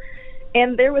accident,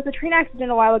 and there was a train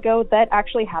accident a while ago that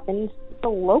actually happened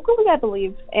locally, I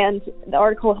believe. And the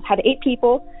article had 8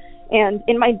 people, and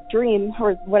in my dream,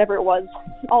 or whatever it was,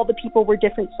 all the people were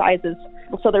different sizes.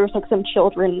 So there was like some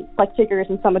children, like figures,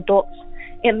 and some adults.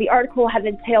 And the article had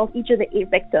entailed each of the 8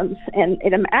 victims, and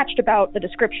it matched about the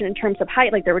description in terms of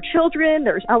height. Like there were children,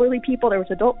 there was elderly people, there was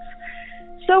adults.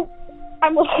 So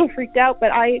I'm a little freaked out,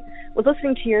 but I was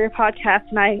listening to your podcast,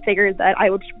 and I figured that I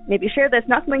would maybe share this.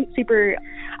 Not something super,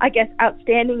 I guess,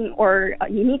 outstanding or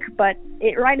unique, but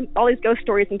it reminded all these ghost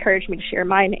stories encouraged me to share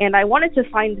mine. And I wanted to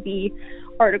find the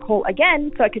article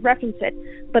again so I could reference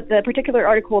it, but the particular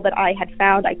article that I had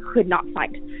found I could not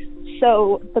find.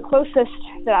 So the closest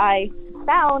that I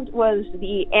found was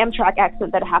the Amtrak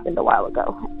accident that happened a while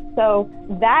ago. So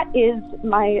that is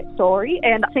my story,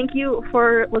 and thank you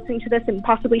for listening to this and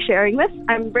possibly sharing this.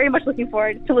 I'm very much looking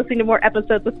forward to listening to more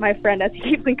episodes with my friend as he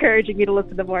keeps encouraging me to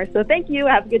listen to more. So thank you.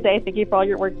 Have a good day. Thank you for all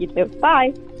your work, you too.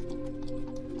 Bye.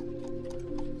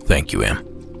 Thank you, Em.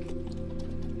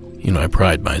 I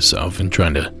pride myself in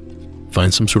trying to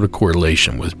find some sort of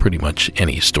correlation with pretty much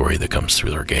any story that comes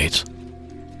through our gates.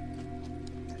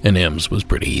 And Em's was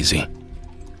pretty easy.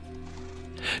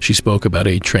 She spoke about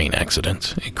a train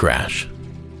accident, a crash,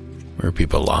 where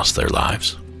people lost their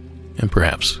lives and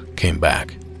perhaps came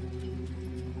back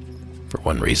for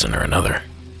one reason or another.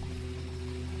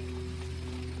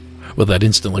 Well, that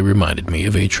instantly reminded me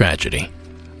of a tragedy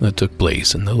that took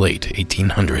place in the late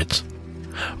 1800s,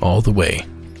 all the way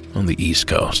on the East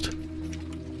Coast,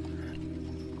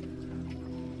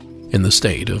 in the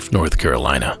state of North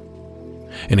Carolina,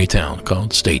 in a town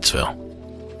called Statesville,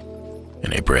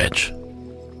 in a bridge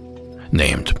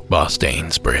named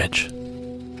Bostain's Bridge.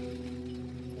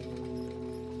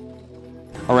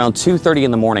 Around 2:30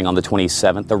 in the morning on the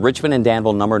 27th, the Richmond and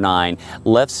Danville number 9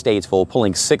 left Statesville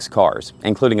pulling 6 cars,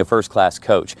 including a first-class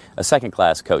coach, a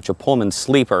second-class coach, a Pullman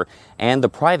sleeper, and the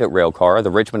private rail car of the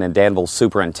Richmond and Danville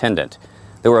superintendent.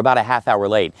 They were about a half hour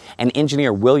late, and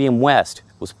engineer William West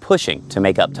was pushing to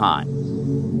make up time.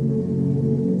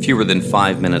 Fewer than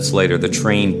 5 minutes later, the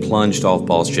train plunged off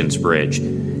Bostain's Bridge.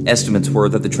 Estimates were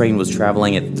that the train was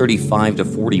traveling at 35 to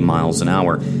 40 miles an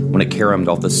hour when it caromed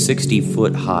off the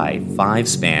 60-foot-high,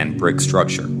 5-span brick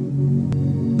structure.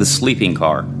 The sleeping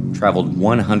car traveled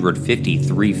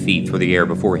 153 feet through the air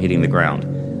before hitting the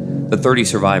ground. The 30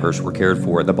 survivors were cared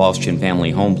for at the Bostain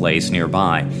family home place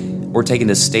nearby, or taken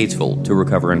to Statesville to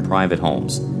recover in private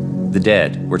homes. The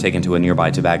dead were taken to a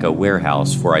nearby tobacco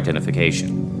warehouse for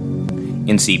identification.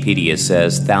 NCPD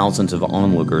says thousands of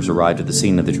onlookers arrived at the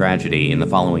scene of the tragedy in the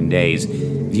following days,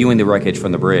 viewing the wreckage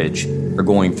from the bridge or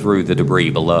going through the debris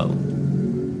below.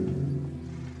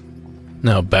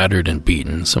 Now battered and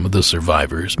beaten, some of the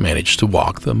survivors managed to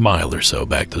walk the mile or so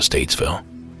back to Statesville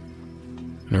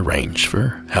and arrange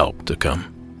for help to come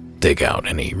dig out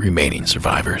any remaining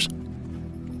survivors.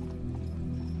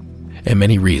 And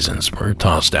many reasons were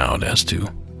tossed out as to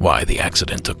why the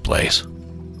accident took place.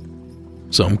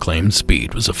 Some claimed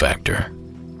speed was a factor.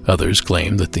 Others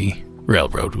claimed that the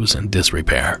railroad was in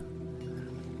disrepair.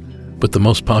 But the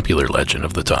most popular legend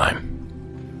of the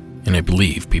time, and I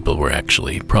believe people were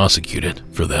actually prosecuted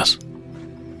for this,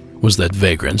 was that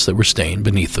vagrants that were staying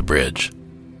beneath the bridge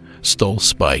stole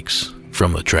spikes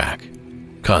from the track,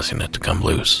 causing it to come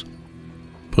loose,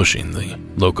 pushing the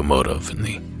locomotive and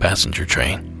the passenger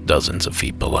train dozens of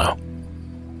feet below.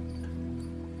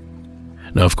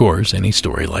 Now, of course, any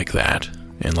story like that,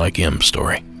 and like M's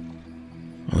story,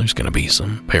 well, there's going to be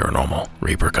some paranormal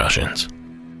repercussions.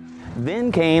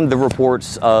 Then came the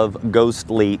reports of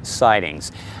ghostly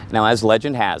sightings. Now, as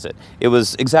legend has it, it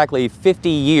was exactly 50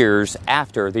 years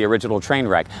after the original train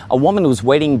wreck. A woman was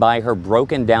waiting by her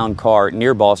broken down car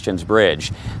near Boston's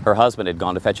Bridge. Her husband had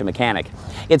gone to fetch a mechanic.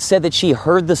 It said that she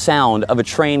heard the sound of a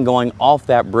train going off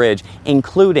that bridge,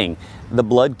 including the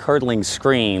blood-curdling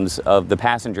screams of the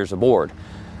passengers aboard.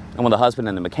 And when the husband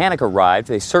and the mechanic arrived,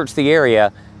 they searched the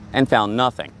area and found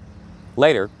nothing.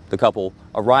 Later, the couple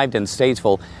arrived in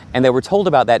Statesville, and they were told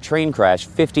about that train crash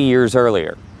 50 years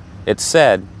earlier. It's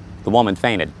said the woman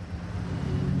fainted.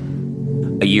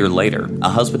 A year later, a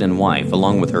husband and wife,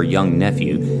 along with her young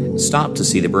nephew, stopped to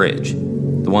see the bridge.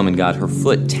 The woman got her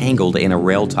foot tangled in a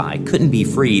rail tie, couldn't be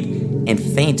freed, and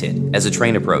fainted as the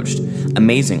train approached.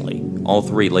 Amazingly, all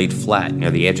three laid flat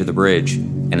near the edge of the bridge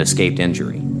and escaped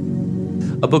injury.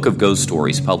 A book of ghost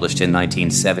stories published in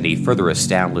 1970 further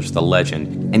established the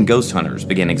legend, and ghost hunters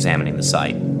began examining the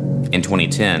site. In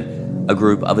 2010, a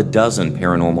group of a dozen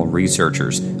paranormal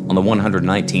researchers on the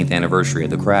 119th anniversary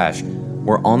of the crash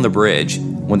were on the bridge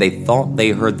when they thought they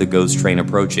heard the ghost train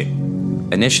approaching.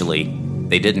 Initially,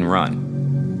 they didn't run.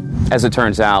 As it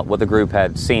turns out, what the group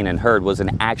had seen and heard was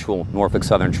an actual Norfolk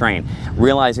Southern train.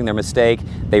 Realizing their mistake,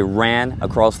 they ran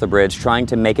across the bridge, trying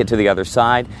to make it to the other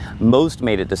side. Most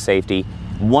made it to safety.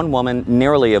 One woman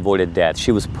narrowly avoided death.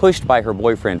 She was pushed by her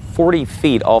boyfriend 40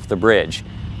 feet off the bridge.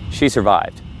 She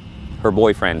survived. Her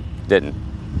boyfriend didn't.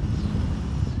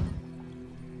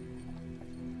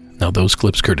 Now, those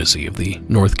clips courtesy of the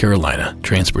North Carolina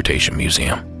Transportation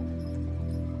Museum.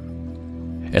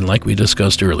 And like we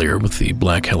discussed earlier with the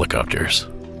black helicopters,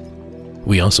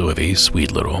 we also have a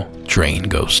sweet little train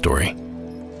ghost story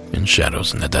in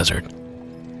Shadows in the Desert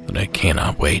that I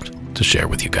cannot wait to share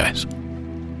with you guys.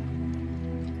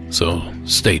 So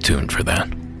stay tuned for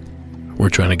that. We're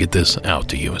trying to get this out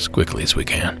to you as quickly as we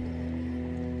can.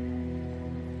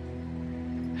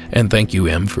 And thank you,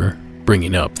 Em, for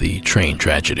bringing up the train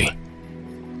tragedy.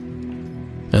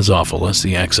 As awful as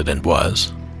the accident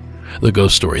was, the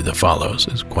ghost story that follows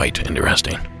is quite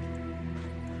interesting.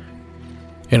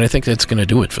 And I think that's going to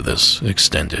do it for this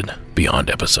extended Beyond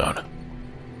episode.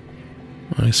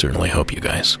 I certainly hope you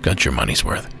guys got your money's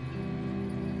worth.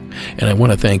 And I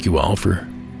want to thank you all for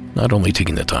not only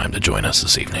taking the time to join us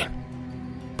this evening,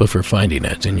 but for finding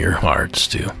it in your hearts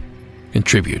to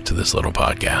contribute to this little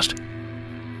podcast.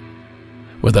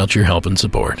 Without your help and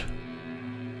support,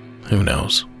 who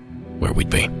knows where we'd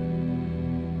be.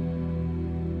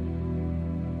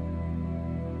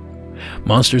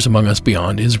 Monsters Among Us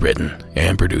Beyond is written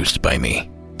and produced by me,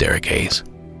 Derek Hayes.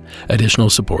 Additional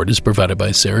support is provided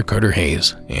by Sarah Carter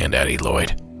Hayes and Addie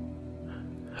Lloyd.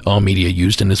 All media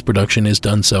used in this production is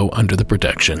done so under the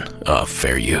protection of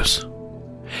fair use.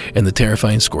 And the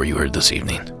terrifying score you heard this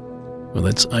evening, well,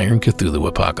 that's Iron Cthulhu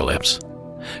Apocalypse,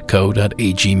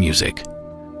 Co.AG Music,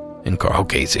 and Carl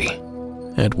Casey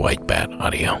at White Bat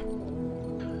Audio.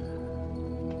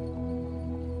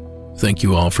 Thank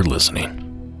you all for listening.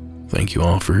 Thank you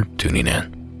all for tuning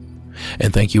in.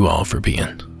 And thank you all for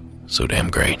being so damn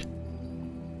great.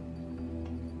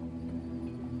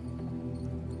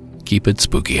 Keep it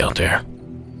spooky out there.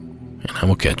 And I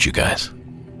will catch you guys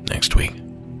next week.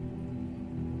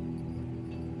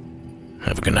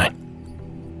 Have a good night.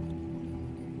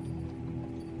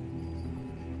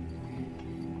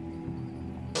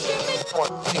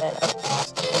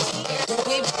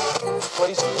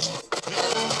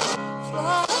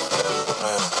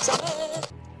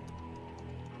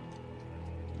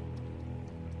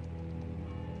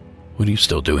 What are you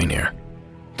still doing here?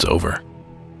 It's over.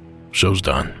 Show's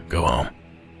done. Go home.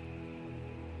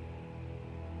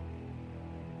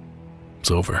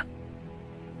 It's over.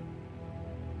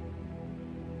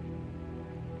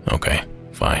 Okay,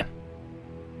 fine.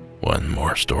 One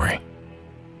more story.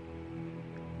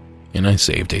 And I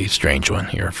saved a strange one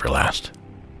here for last.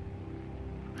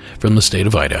 From the state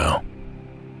of Idaho,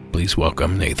 please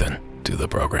welcome Nathan to the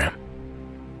program.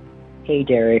 Hey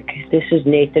Derek, this is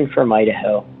Nathan from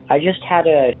Idaho. I just had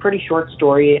a pretty short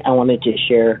story I wanted to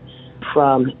share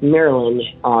from Maryland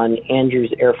on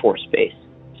Andrews Air Force Base.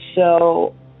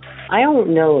 So, I don't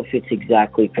know if it's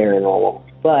exactly paranormal,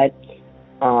 but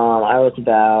I was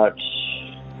about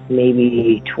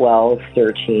maybe 12,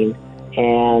 13,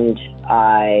 and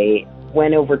I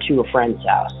went over to a friend's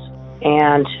house.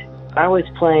 And I was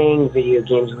playing video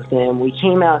games with him. We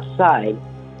came outside,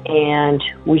 and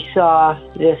we saw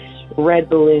this red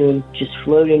balloon just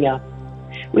floating up.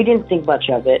 We didn't think much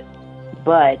of it,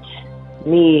 but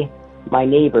me my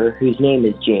neighbor, whose name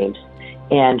is James,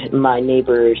 and my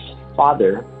neighbor's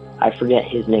father, I forget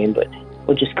his name, but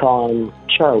we'll just call him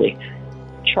Charlie.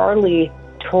 Charlie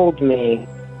told me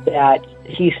that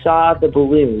he saw the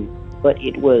balloon, but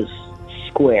it was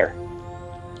square.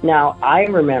 Now, I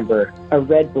remember a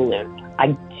red balloon.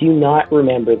 I do not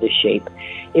remember the shape.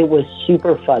 It was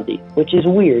super fuzzy, which is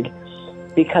weird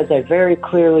because I very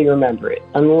clearly remember it,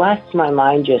 unless my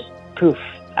mind just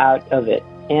poofed out of it.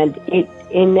 And it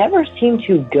never seemed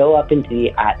to go up into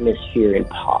the atmosphere and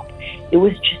pop. It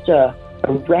was just a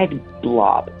red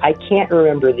blob. I can't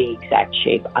remember the exact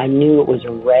shape. I knew it was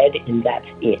red, and that's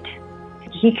it.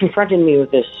 He confronted me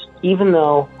with this, even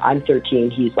though I'm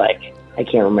 13, he's like, I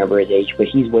can't remember his age, but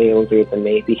he's way older than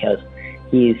me because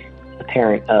he's a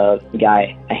parent of the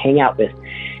guy I hang out with.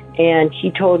 And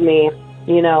he told me,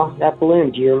 you know, that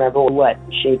balloon, do you remember what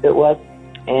shape it was?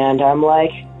 And I'm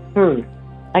like,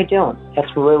 I don't.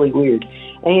 That's really weird.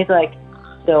 And he's like,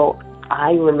 so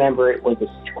I remember it was a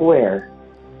square,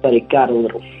 but it got a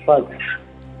little fuzzy.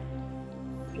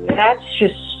 That's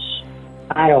just,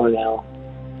 I don't know.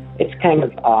 It's kind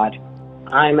of odd.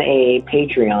 I'm a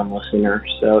Patreon listener,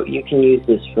 so you can use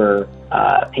this for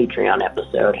a Patreon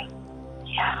episode.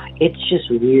 Yeah, it's just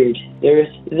weird.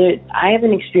 I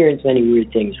haven't experienced many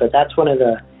weird things, but that's one of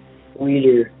the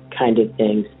weirder kind of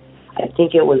things. I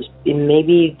think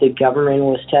maybe the government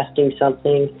was testing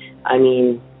something. I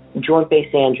mean, Joint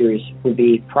Base Andrews would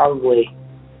be probably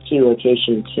key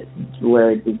location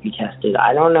where it would be tested.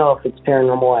 I don't know if it's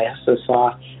paranormal. I also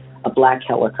saw a black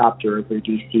helicopter over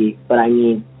DC, but I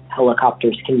mean,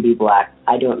 helicopters can be black.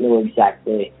 I don't know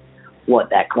exactly what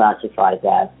that classifies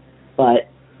as. But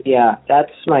yeah,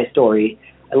 that's my story.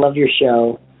 I love your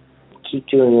show. Keep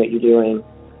doing what you're doing.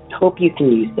 Hope you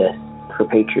can use this for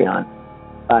Patreon.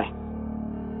 Bye.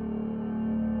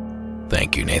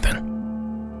 Thank you, Nathan.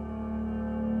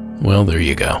 Well, there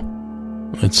you go.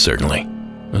 It's certainly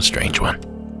a strange one.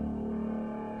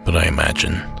 But I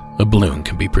imagine a balloon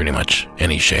can be pretty much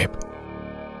any shape.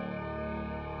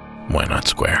 Why not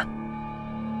square?